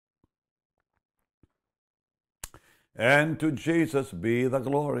And to Jesus be the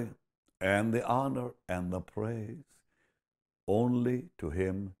glory and the honor and the praise. Only to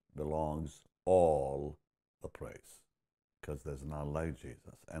him belongs all the praise, because there's none like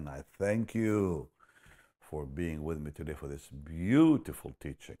Jesus. And I thank you for being with me today for this beautiful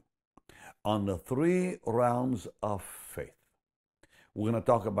teaching on the three realms of faith. We're going to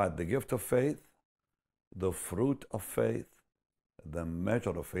talk about the gift of faith, the fruit of faith, the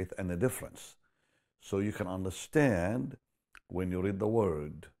measure of faith, and the difference. So you can understand when you read the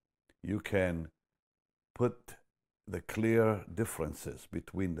word, you can put the clear differences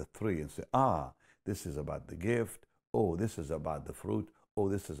between the three and say, this is about the gift. Oh, this is about the fruit. Oh,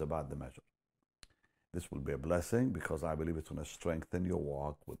 this is about the measure. This will be a blessing because I believe it's going to strengthen your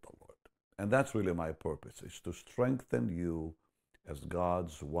walk with the Lord. And that's really my purpose, is to strengthen you as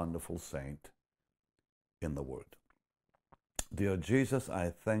God's wonderful saint in the Word. Dear Jesus,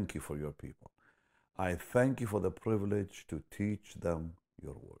 I thank you for your people. I thank you for the privilege to teach them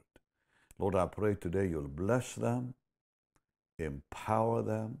your Word. Lord, I pray today you'll bless them, empower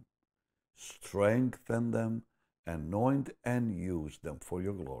them, strengthen them, anoint and use them for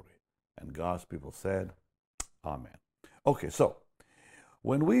your glory. And God's people said, Amen. Okay, so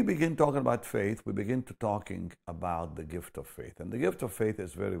when we begin talking about faith, we begin to talking about the gift of faith. And the gift of faith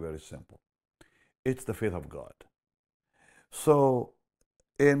is very, very simple. It's the faith of God. So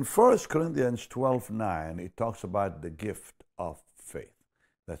in 1 Corinthians 12:9, it talks about the gift of faith.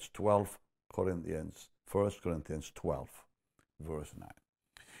 That's 1 Corinthians 12, verse 9.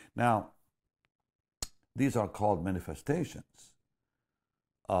 Now, these are called manifestations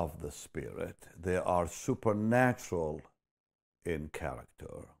of the Spirit. They are supernatural in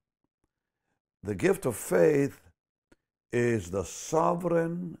character. The gift of faith is the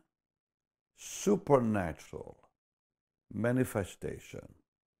sovereign, supernatural manifestation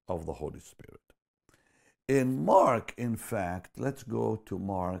of the Holy Spirit. In Mark, in fact, let's go to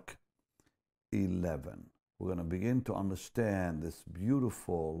Mark 11. We're going to begin to understand this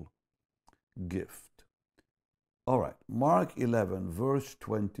beautiful gift. All right, Mark 11, verse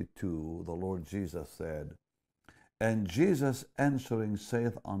 22, the Lord Jesus said, And Jesus answering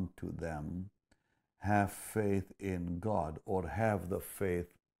saith unto them, Have faith in God, or have the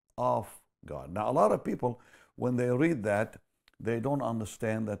faith of God. Now, a lot of people, when they read that, they don't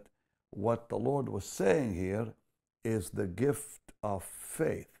understand that what the Lord was saying here is the gift of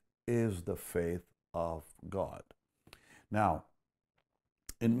faith, is the faith of God. Now,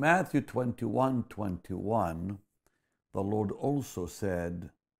 in Matthew 21:21, the Lord also said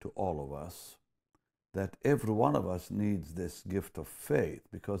to all of us that every one of us needs this gift of faith,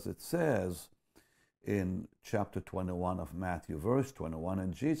 because it says in chapter 21 of Matthew, verse 21,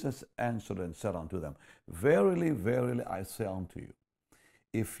 And Jesus answered and said unto them, Verily, verily, I say unto you,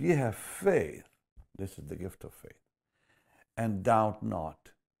 if ye have faith, this is the gift of faith, and doubt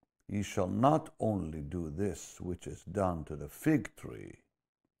not, ye shall not only do this which is done to the fig tree,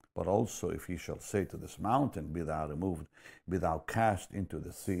 but also if ye shall say to this mountain, Be thou removed, be thou cast into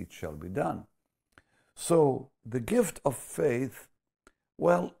the sea, it shall be done. So the gift of faith,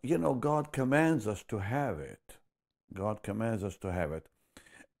 well, God commands us to have it. God commands us to have it.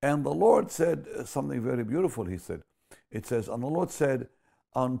 And the Lord said something very beautiful. It says, And the Lord said,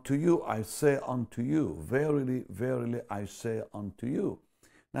 Unto you I say unto you, verily, verily I say unto you.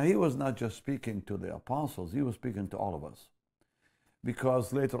 Now, he was not just speaking to the apostles, he was speaking to all of us.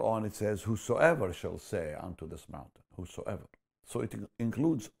 Because later on it says, Whosoever shall say unto this mountain, whosoever. So it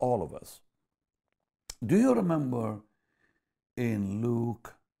includes all of us. Do you remember in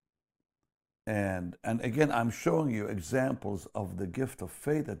Luke, and again, I'm showing you examples of the gift of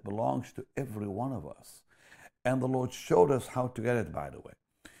faith that belongs to every one of us. And the Lord showed us how to get it, by the way.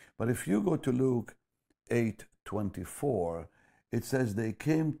 But if you go to Luke 8:24, it says, They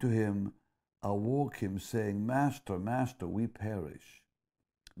came to him, awoke him, saying, Master, Master, we perish.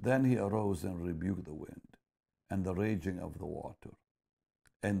 Then he arose and rebuked the wind and the raging of the water.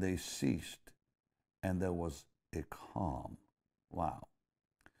 And they ceased, and there was a calm. Wow.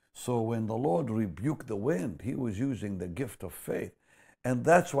 So when the Lord rebuked the wind, he was using the gift of faith. And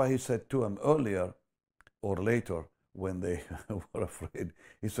that's why he said to him earlier or later when they were afraid,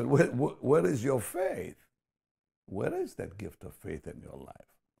 he said, where is your faith? Where is that gift of faith in your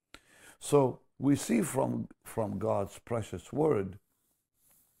life? So we see from God's precious word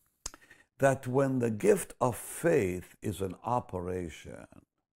that when the gift of faith is in operation,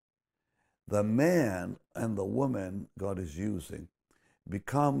 the man and the woman God is using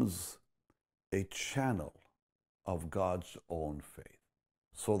becomes a channel of God's own faith.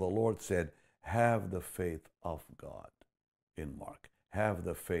 So the Lord said, have the faith of God in Mark. Have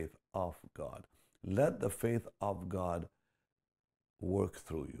the faith of God. Let the faith of God work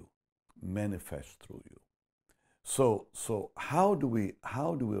through you, manifest through you. So how do we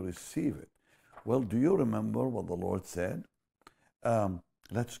receive it? Well, do you remember what the Lord said?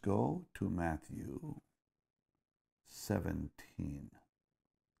 Let's go to Matthew 17.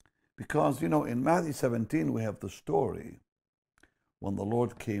 Because, in Matthew 17, we have the story when the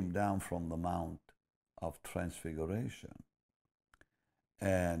Lord came down from the Mount of Transfiguration.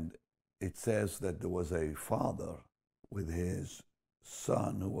 And it says that there was a father with his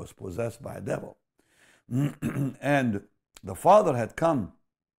son who was possessed by a devil. And the father had come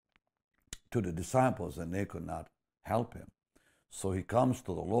to the disciples and they could not help him. So he comes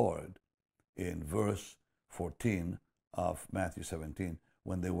to the Lord in verse 14 of Matthew 17.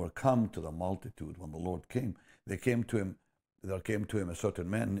 When they were come to the multitude, when the Lord came, there came to him a certain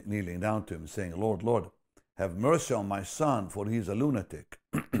man kneeling down to him, saying, Lord, Lord, have mercy on my son, for he is a lunatic,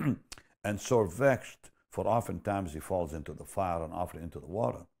 and sore vexed, for oftentimes he falls into the fire and often into the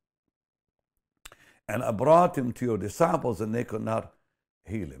water. And I brought him to your disciples, and they could not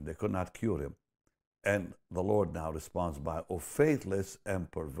heal him. They could not cure him. And the Lord now responds by, O faithless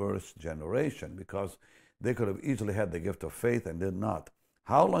and perverse generation, because they could have easily had the gift of faith and did not.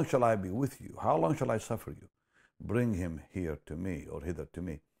 How long shall I be with you? How long shall I suffer you? Bring him here to me, or hither to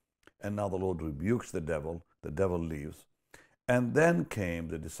me. And now the Lord rebukes the devil leaves. And then came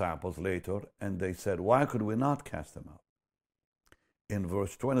the disciples later, and they said, why could we not cast him out? In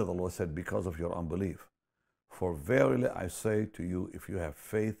verse 20, the Lord said, because of your unbelief. For verily I say to you, if you have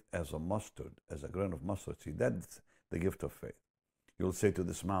faith as a mustard, as a grain of mustard seed, that's the gift of faith. You'll say to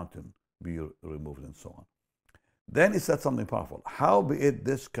this mountain, be removed, and so on. Then he said something powerful. Howbeit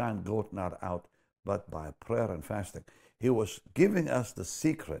this kind goeth not out, but by prayer and fasting. He was giving us the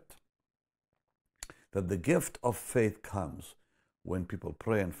secret that the gift of faith comes when people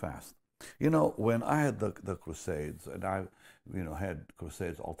pray and fast. When I had the crusades, and I had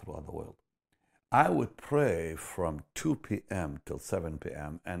crusades all throughout the world, I would pray from 2 p.m. till 7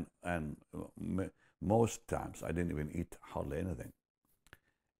 p.m. and most times I didn't even eat hardly anything.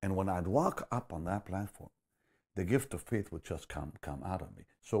 And when I'd walk up on that platform, the gift of faith would just come out of me.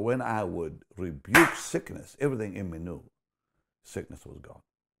 So when I would rebuke sickness, everything in me knew sickness was gone.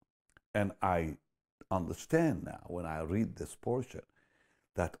 And I understand now when I read this portion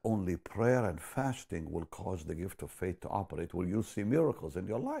that only prayer and fasting will cause the gift of faith to operate, where you'll see miracles in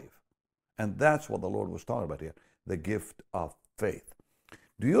your life. And that's what the Lord was talking about here, the gift of faith.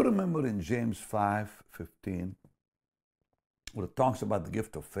 Do you remember in James 5:15, when it talks about the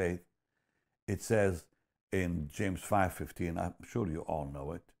gift of faith, it says in James 5:15, I'm sure you all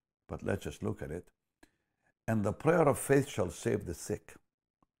know it, but let's just look at it. And the prayer of faith shall save the sick,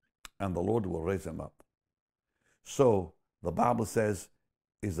 and the Lord will raise them up. So the Bible says,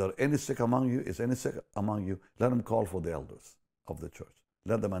 is there any sick among you? Is any sick among you? Let them call for the elders of the church.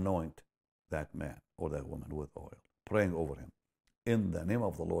 Let them anoint that man or that woman with oil, praying over him in the name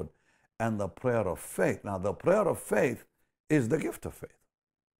of the Lord. And the prayer of faith. Now, the prayer of faith is the gift of faith.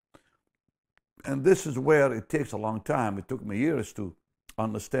 And this is where it takes a long time. It took me years to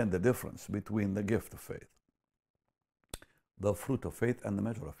understand the difference between the gift of faith, the fruit of faith, and the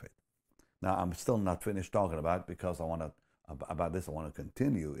measure of faith. Now, I'm still not finished talking about it, because I want to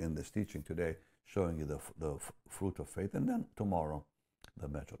continue in this teaching today, showing you the fruit of faith, and then tomorrow, the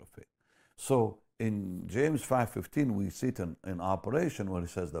measure of faith. So in James 5:15, we see it in operation where it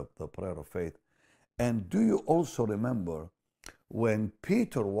says the prayer of faith. And do you also remember when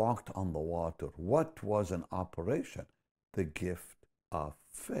Peter walked on the water, what was in operation? The gift of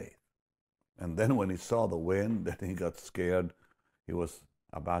faith. And then when he saw the wind, then he got scared. He was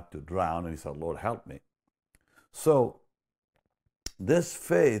about to drown, and he said, Lord, help me. So this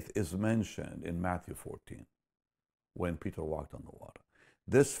faith is mentioned in Matthew 14 when Peter walked on the water.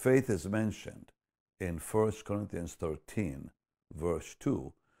 This faith is mentioned in 1 Corinthians 13, verse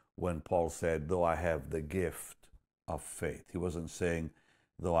 2, when Paul said, though I have the gift of faith. He wasn't saying,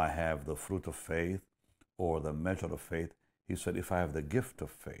 though I have the fruit of faith or the measure of faith. He said, if I have the gift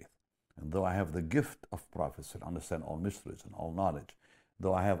of faith, and though I have the gift of prophecy, and understand all mysteries and all knowledge,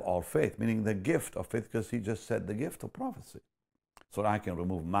 though I have all faith, meaning the gift of faith, because he just said the gift of prophecy, so that I can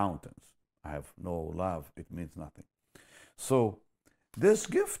remove mountains. I have no love, it means nothing. So this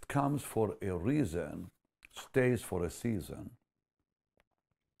gift comes for a reason, stays for a season,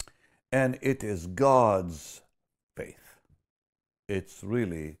 and it is God's faith. It's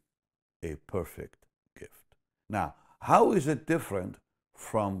really a perfect gift. Now, how is it different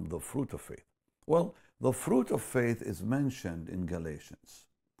from the fruit of faith? Well, the fruit of faith is mentioned in Galatians.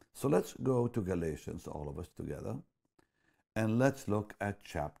 So let's go to Galatians, all of us together, and let's look at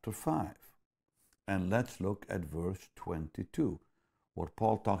chapter 5. And let's look at verse 22, where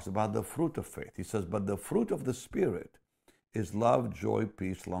Paul talks about the fruit of faith. He says, but the fruit of the Spirit is love, joy,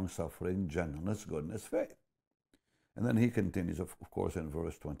 peace, long-suffering, gentleness, goodness, faith. And then he continues, of course, in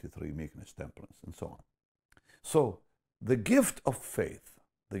verse 23, meekness, temperance, and so on. So the gift of faith,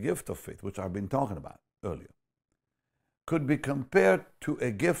 which I've been talking about earlier, could be compared to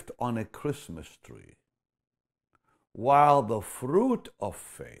a gift on a Christmas tree, while the fruit of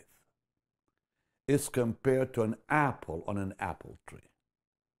faith is compared to an apple on an apple tree.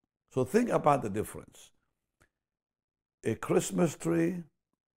 So think about the difference. A Christmas tree,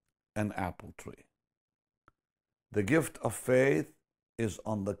 an apple tree. The gift of faith is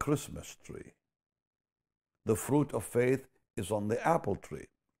on the Christmas tree. The fruit of faith is on the apple tree.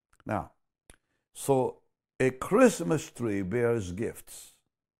 Now, so a Christmas tree bears gifts.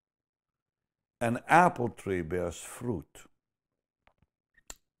 An apple tree bears fruit.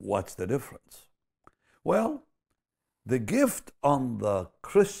 What's the difference? Well, the gift on the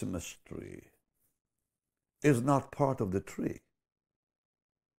Christmas tree is not part of the tree.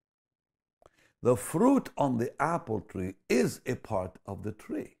 The fruit on the apple tree is a part of the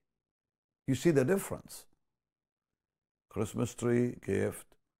tree. You see the difference? Christmas tree, gift,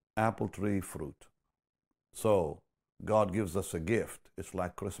 apple tree, fruit. So, God gives us a gift. It's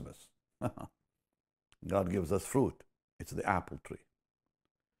like Christmas. God gives us fruit. It's the apple tree.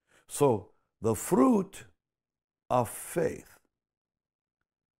 So, the fruit of faith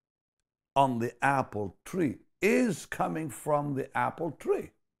on the apple tree is coming from the apple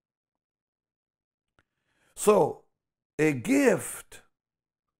tree. So, a gift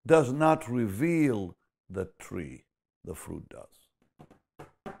does not reveal the tree, the fruit does.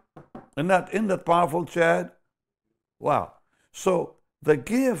 Isn't that powerful, Chad? Wow. So, the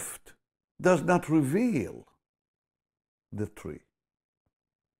gift does not reveal the tree.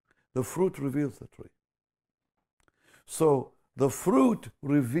 The fruit reveals the tree. So, the fruit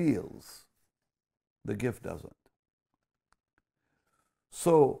reveals, the gift doesn't.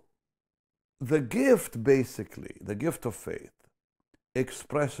 So, the gift basically, the gift of faith,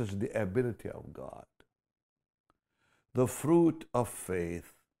 expresses the ability of God. The fruit of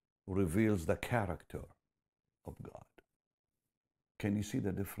faith reveals the character of God. Can you see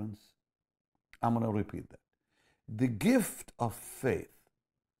the difference? I'm going to repeat that. The gift of faith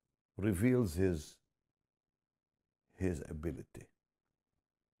reveals his ability.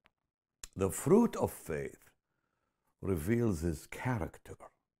 The fruit of faith reveals his character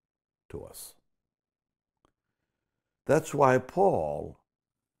to us. That's why Paul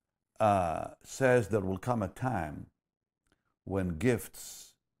says there will come a time when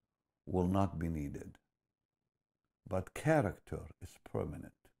gifts will not be needed, but character is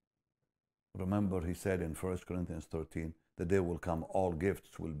permanent. Remember, he said in 1 Corinthians 13, the day will come, all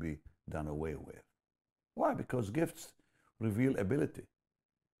gifts will be done away with. Why? Because gifts reveal ability.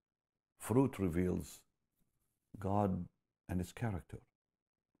 Fruit reveals God and his character.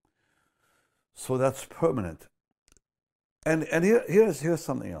 So that's permanent. And here's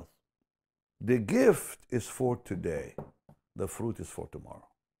something else. The gift is for today. The fruit is for tomorrow.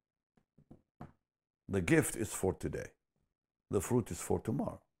 The gift is for today. The fruit is for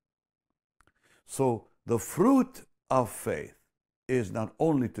tomorrow. So the fruit of faith is not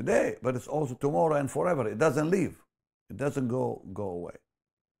only today, but it's also tomorrow and forever. It doesn't leave. It doesn't go away.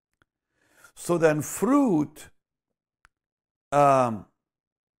 So then fruit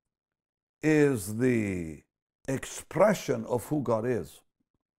is the expression of who God is.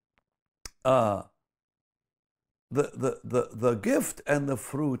 The gift and the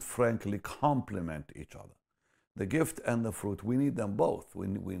fruit, frankly, complement each other. The gift and the fruit, we need them both. We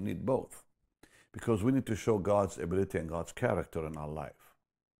need both. Because we need to show God's ability and God's character in our life.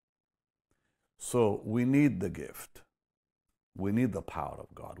 So we need the gift. We need the power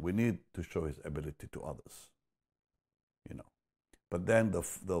of God. We need to show his ability to others. You know. But then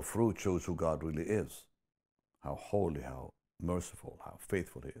the fruit shows who God really is. How holy, how merciful, how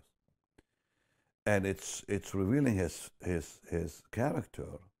faithful he is. And it's revealing his character.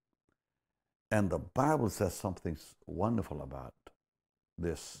 And the Bible says something wonderful about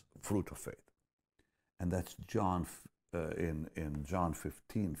this fruit of faith. And that's John in John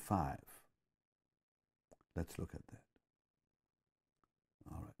 15:5. Let's look at that.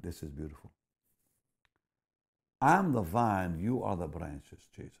 All right, this is beautiful. I am the vine, you are the branches,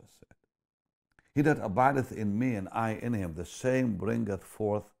 Jesus said. He that abideth in me and I in him, the same bringeth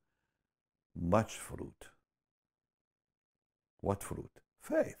forth much fruit. What fruit?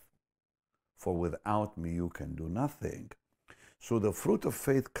 Faith. For without me you can do nothing. So the fruit of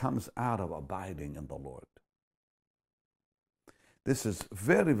faith comes out of abiding in the Lord. This is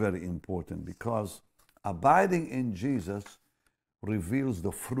very, very important because abiding in Jesus reveals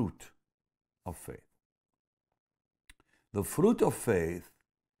the fruit of faith. The fruit of faith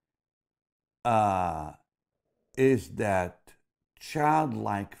is that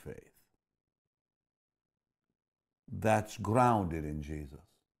childlike faith that's grounded in Jesus.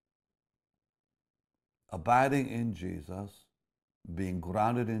 Abiding in Jesus, being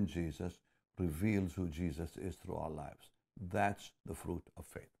grounded in Jesus, reveals who Jesus is through our lives. That's the fruit of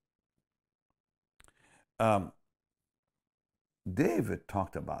faith. David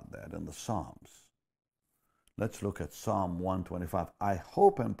talked about that in the Psalms. Let's look at Psalm 125. I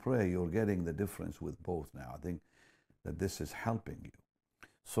hope and pray you're getting the difference with both now. I think that this is helping you.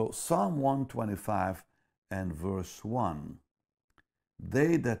 So Psalm 125 and verse 1,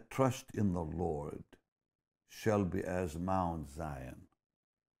 they that trust in the Lord shall be as Mount Zion,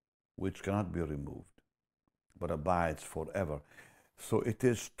 which cannot be removed, but abides forever. So it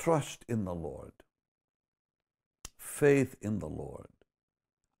is trust in the Lord, faith in the Lord,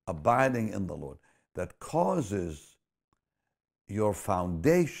 abiding in the Lord that causes your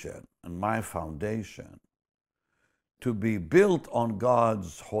foundation and my foundation to be built on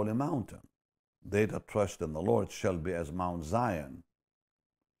God's holy mountain. They that trust in the Lord shall be as Mount Zion,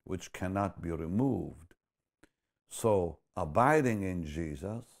 which cannot be removed. So abiding in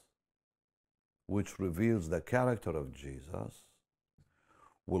Jesus, which reveals the character of Jesus,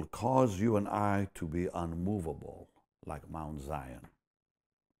 will cause you and I to be unmovable like Mount Zion.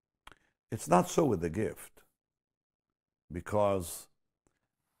 It's not so with the gift, because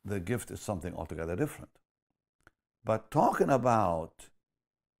the gift is something altogether different. But talking about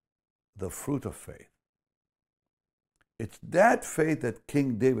the fruit of faith, it's that faith that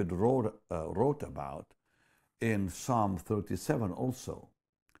King David wrote about in Psalm 37 also.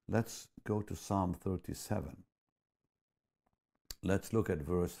 Let's go to Psalm 37. Let's look at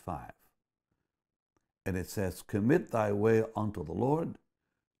verse 5. And it says, commit thy way unto the Lord,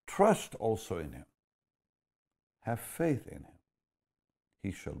 trust also in him. Have faith in him.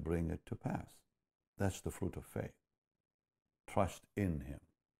 He shall bring it to pass. That's the fruit of faith. Trust in him.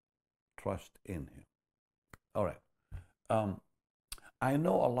 Trust in him. All right. I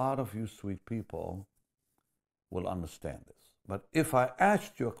know a lot of you sweet people will understand this. But if I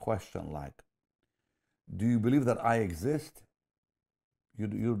asked you a question like, do you believe that I exist?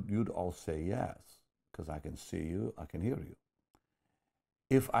 You'd all say yes, because I can see you, I can hear you.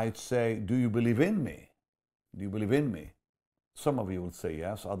 If I'd say, do you believe in me? Do you believe in me? Some of you will say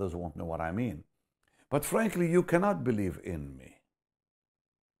yes, others won't know what I mean. But frankly, you cannot believe in me.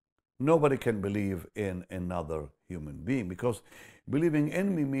 Nobody can believe in another human being, because believing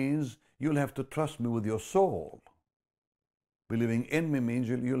in me means you'll have to trust me with your soul. Believing in me means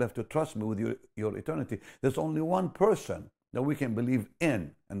you'll have to trust me with your eternity. There's only one person that we can believe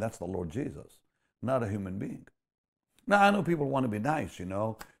in, and that's the Lord Jesus, not a human being. Now, I know people want to be nice,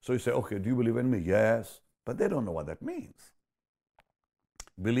 so you say, okay, do you believe in me? Yes, but they don't know what that means.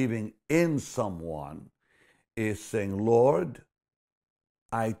 Believing in someone is saying, Lord,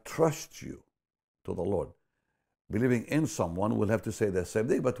 I trust you, to the Lord. Believing in someone will have to say the same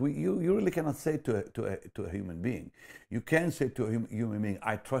thing, but you really cannot say to a human being. You can't say to a human being,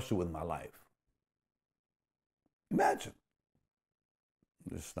 I trust you with my life. Imagine.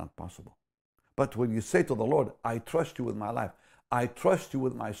 It's not possible. But when you say to the Lord, I trust you with my life, I trust you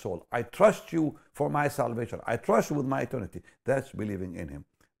with my soul, I trust you for my salvation, I trust you with my eternity, that's believing in him.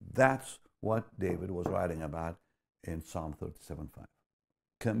 That's what David was writing about in Psalm 37:5.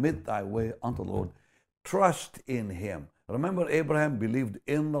 Commit thy way unto the Lord. Trust in him. Remember, Abraham believed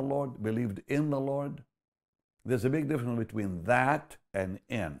in the Lord, believed in the Lord. There's a big difference between that and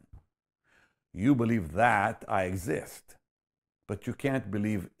in. You believe that I exist, but you can't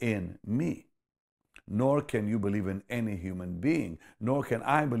believe in me. Nor can you believe in any human being, nor can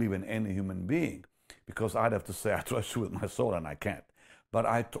I believe in any human being, because I'd have to say, I trust you with my soul, and I can't. But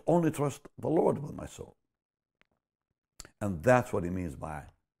I only trust the Lord with my soul. And that's what he means by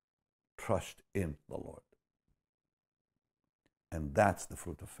trust in the Lord. And that's the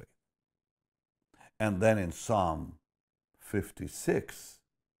fruit of faith. And then in Psalm 56,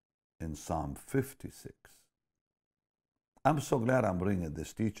 I'm so glad I'm bringing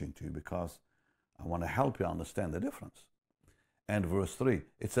this teaching to you, because I want to help you understand the difference. And verse 3,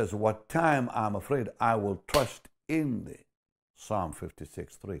 it says, what time I'm afraid, I will trust in thee. Psalm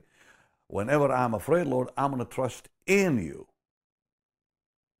 56:3. Whenever I'm afraid, Lord, I'm going to trust in you.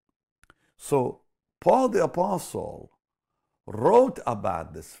 So Paul the Apostle wrote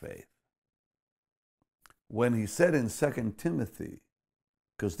about this faith when he said in 2 Timothy,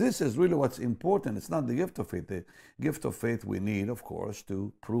 Because this is really what's important. It's not the gift of faith. The gift of faith we need, of course,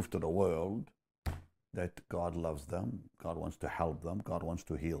 to prove to the world that God loves them, God wants to help them, God wants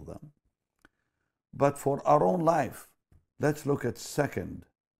to heal them. But for our own life, let's look at 2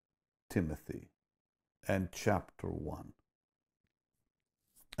 Timothy and chapter 1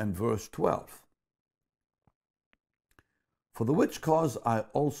 and verse 12. For the which cause I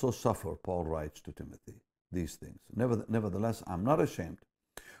also suffer, Paul writes to Timothy, these things. Nevertheless, I'm not ashamed,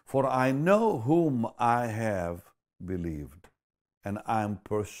 for I know whom I have believed, and I'm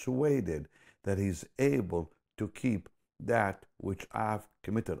persuaded that he's able to keep that which I've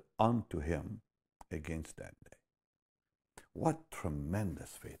committed unto him against that day. What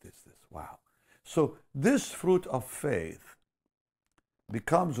tremendous faith is this? Wow. So this fruit of faith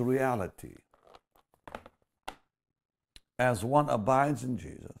becomes reality as one abides in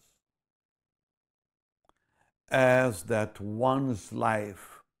Jesus, as that one's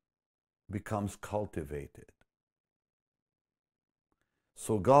life becomes cultivated.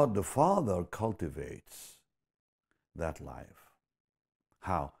 So God the Father cultivates that life.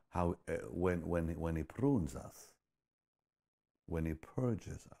 How? When He prunes us, when He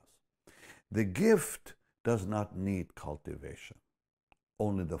purges us. The gift does not need cultivation.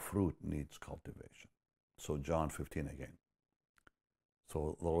 Only the fruit needs cultivation. So John 15 again.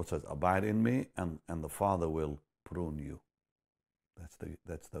 So the Lord says, abide in me, and the Father will prune you.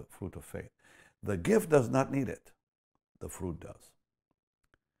 That's the fruit of faith. The gift does not need it. The fruit does.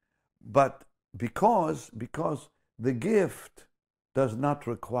 But because the gift does not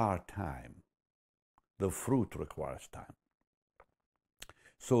require time, the fruit requires time.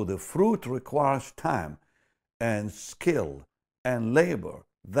 So the fruit requires time and skill and labor.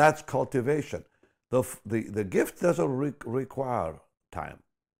 That's cultivation. The gift doesn't require time.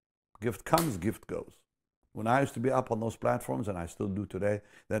 Gift comes, gift goes. When I used to be up on those platforms, and I still do today,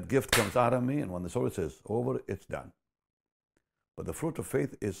 that gift comes out of me, and when the Lord says over, it's done. But the fruit of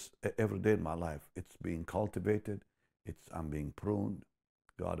faith is every day in my life. It's being cultivated. I'm being pruned.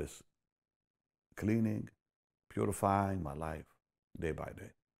 God is cleaning, purifying my life day by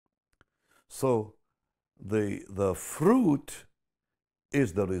day. So the fruit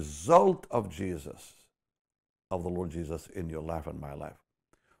is the result of Jesus, of the Lord Jesus in your life and my life,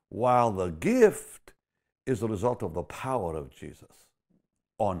 while the gift is the result of the power of Jesus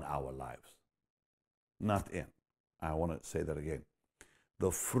on our lives, not in. I want to say that again. The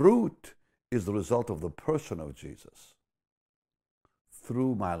fruit is the result of the person of Jesus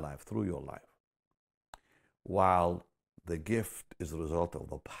through my life, through your life, while the gift is the result of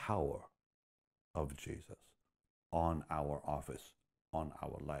the power of Jesus on our office, on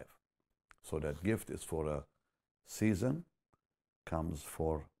our life. So that gift is for a season, comes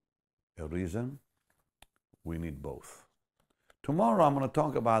for a reason. We need both. Tomorrow I'm going to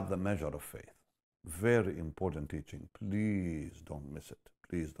talk about the measure of faith. Very important teaching. Please don't miss it.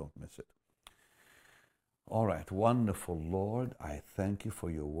 Please don't miss it. All right. Wonderful Lord, I thank you for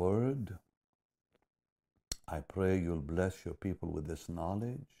your word. I pray you'll bless your people with this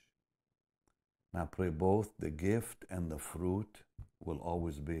knowledge. And I pray both the gift and the fruit will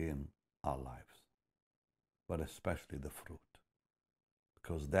always be in our lives, but especially the fruit,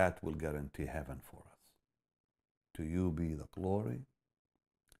 because that will guarantee heaven for us. To you be the glory.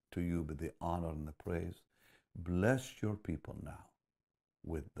 To you be the honor and the praise. Bless your people now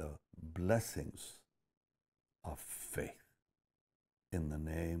with the blessings of faith in the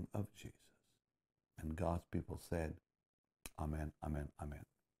name of Jesus. And God's people said, amen, amen, amen.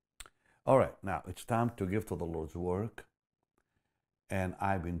 All right, now it's time to give to the Lord's work. And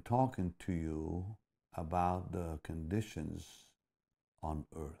I've been talking to you about the conditions on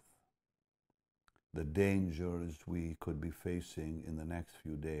earth, the dangers we could be facing in the next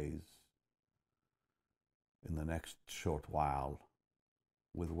few days, in the next short while,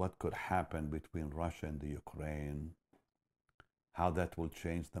 with what could happen between Russia and the Ukraine, how that will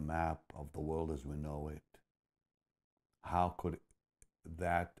change the map of the world as we know it. How could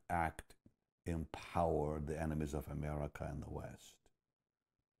that act empower the enemies of America and the West?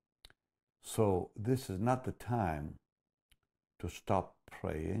 So this is not the time to stop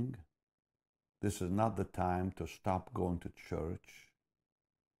praying. This is not the time to stop going to church.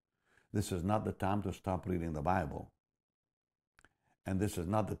 This is not the time to stop reading the Bible. And this is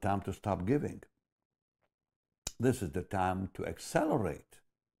not the time to stop giving. This is the time to accelerate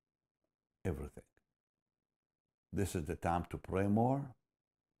everything. This is the time to pray more,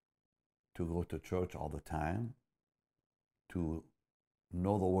 to go to church all the time, to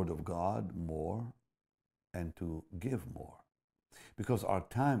know the Word of God more, and to give more. Because our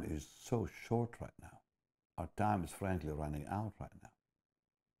time is so short right now. Our time is frankly running out right now.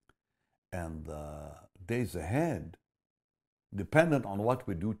 and the days ahead, dependent on what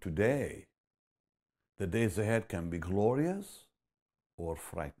we do today, the days ahead can be glorious or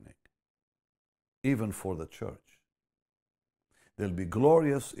frightening, even for the church. They'll be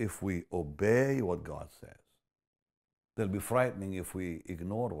glorious if we obey what God says. They'll be frightening if we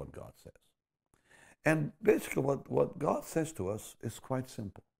ignore what God says. And basically what God says to us is quite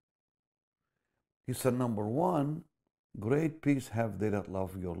simple. He said, number one, great peace have they that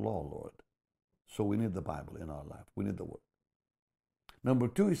love your law, Lord. So we need the Bible in our life. We need the Word. Number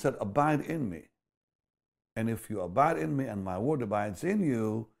two, he said, abide in me. And if you abide in me and my Word abides in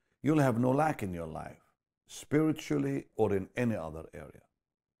you, you'll have no lack in your life, spiritually or in any other area.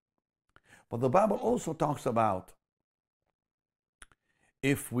 But the Bible also talks about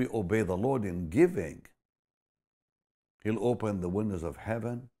if we obey the Lord in giving, He'll open the windows of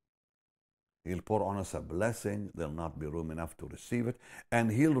heaven. He'll pour on us a blessing. There'll not be room enough to receive it.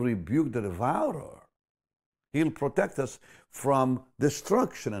 And He'll rebuke the devourer. He'll protect us from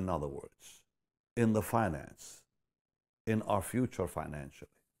destruction, in other words, in the finance, in our future financially.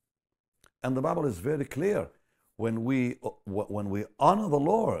 And the Bible is very clear. When we honor the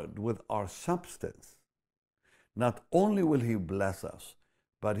Lord with our substance, not only will He bless us,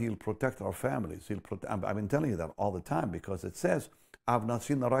 but He'll protect our families. I've been telling you that all the time because it says, I've not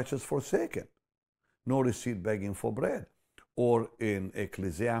seen the righteous forsaken, nor his seed begging for bread. Or in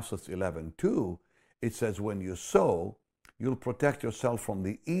Ecclesiastes 11:2, it says, when you sow, you'll protect yourself from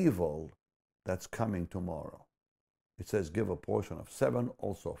the evil that's coming tomorrow. It says, give a portion of 7,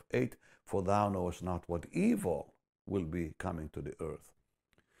 also of 8, for thou knowest not what evil will be coming to the earth.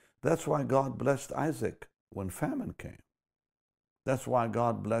 That's why God blessed Isaac when famine came. That's why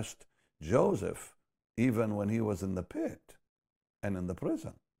God blessed Joseph even when he was in the pit and in the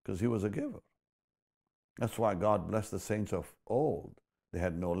prison, because he was a giver. That's why God blessed the saints of old. They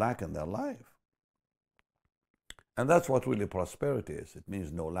had no lack in their life. And that's what really prosperity is. It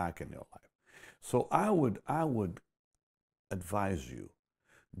means no lack in your life. So I would advise you,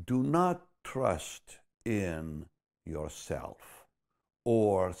 do not trust in yourself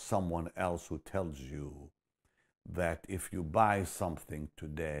or someone else who tells you that if you buy something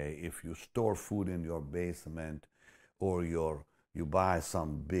today, if you store food in your basement, or you buy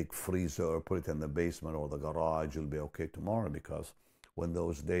some big freezer or put it in the basement or the garage, you'll be okay tomorrow, because when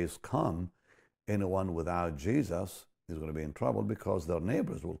those days come, anyone without Jesus is going to be in trouble because their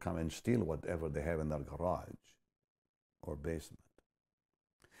neighbors will come and steal whatever they have in their garage or basement.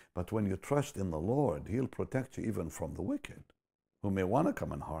 But when you trust in the Lord, He'll protect you even from the wicked, who may want to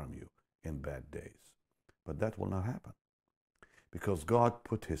come and harm you in bad days. But that will not happen, because God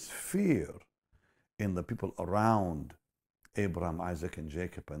put His fear in the people around Abraham, Isaac, and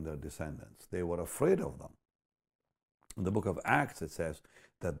Jacob and their descendants. They were afraid of them. In the book of Acts, it says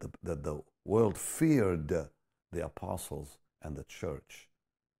that the world feared the apostles and the church.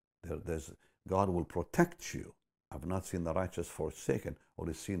 God will protect you. I've not seen the righteous forsaken or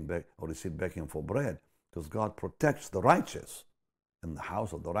his seed begging for bread, because God protects the righteous. In the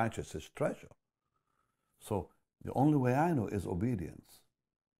house of the righteous is treasure. So the only way I know is obedience.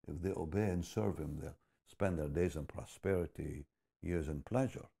 If they obey and serve Him, they'll spend their days in prosperity, years in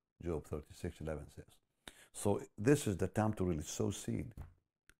pleasure, Job 36:11 says. So this is the time to really sow seed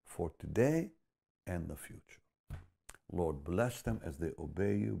for today and the future. Lord, bless them as they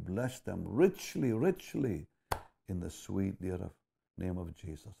obey You. Bless them richly, richly, in the sweet, dear name of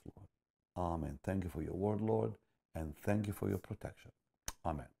Jesus, Lord. Amen. Thank You for Your word, Lord, and thank You for Your protection.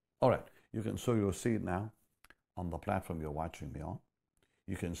 Amen. All right. You can sow your seed now on the platform you're watching me on.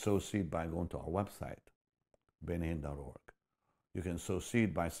 You can sow seed by going to our website, bennyhinn.org. You can sow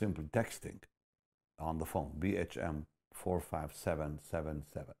seed by simply texting on the phone, BHM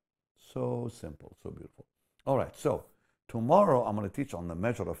 45777. So simple, so beautiful. All right, so tomorrow I'm going to teach on the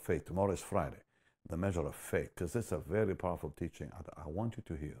measure of faith. Tomorrow is Friday, the measure of faith, because this is a very powerful teaching I want you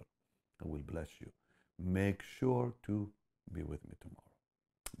to hear. It will bless you. Make sure to be with me tomorrow.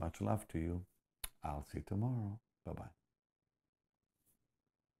 Much love to you. I'll see you tomorrow. Bye-bye.